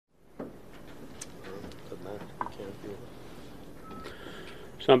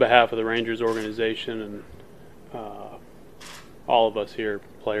So on behalf of the Rangers organization and all of us here,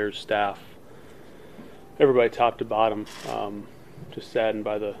 players, staff, everybody top to bottom, just saddened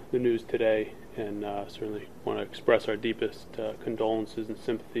by the news today, and certainly want to express our deepest condolences and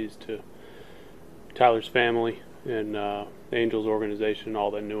sympathies to Tyler's family and the Angels organization and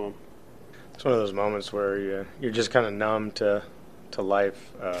all that knew him. It's one of those moments where you're just kind of numb to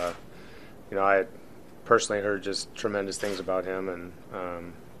life. I had personally heard just tremendous things about him, and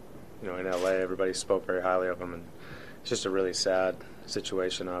in LA everybody spoke very highly of him, and it's just a really sad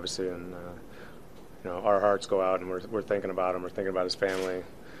situation, obviously. And our hearts go out, and we're thinking about him. We're thinking about his family,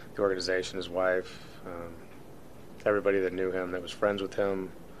 the organization, his wife, everybody that knew him, that was friends with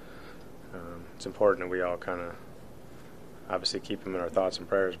him. It's important that we all kind of obviously keep him in our thoughts and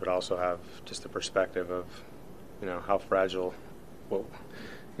prayers, but also have just the perspective of how fragile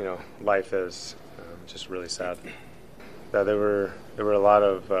life is. Just really sad. There were a lot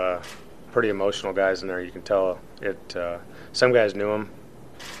of pretty emotional guys in there. You can tell it. Some guys knew him.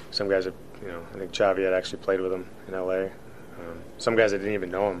 Some guys, I think Xavi had actually played with him in LA. Some guys that didn't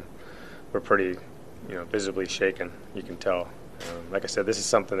even know him were pretty, visibly shaken. You can tell. Like I said, this is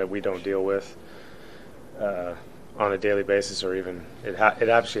something that we don't deal with on a daily basis, or even it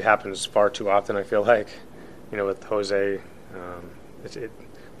actually happens far too often. I feel like, with Jose,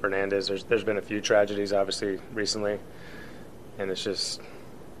 Fernandez. There's been a few tragedies, obviously, recently, and it's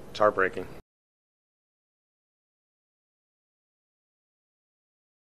heartbreaking.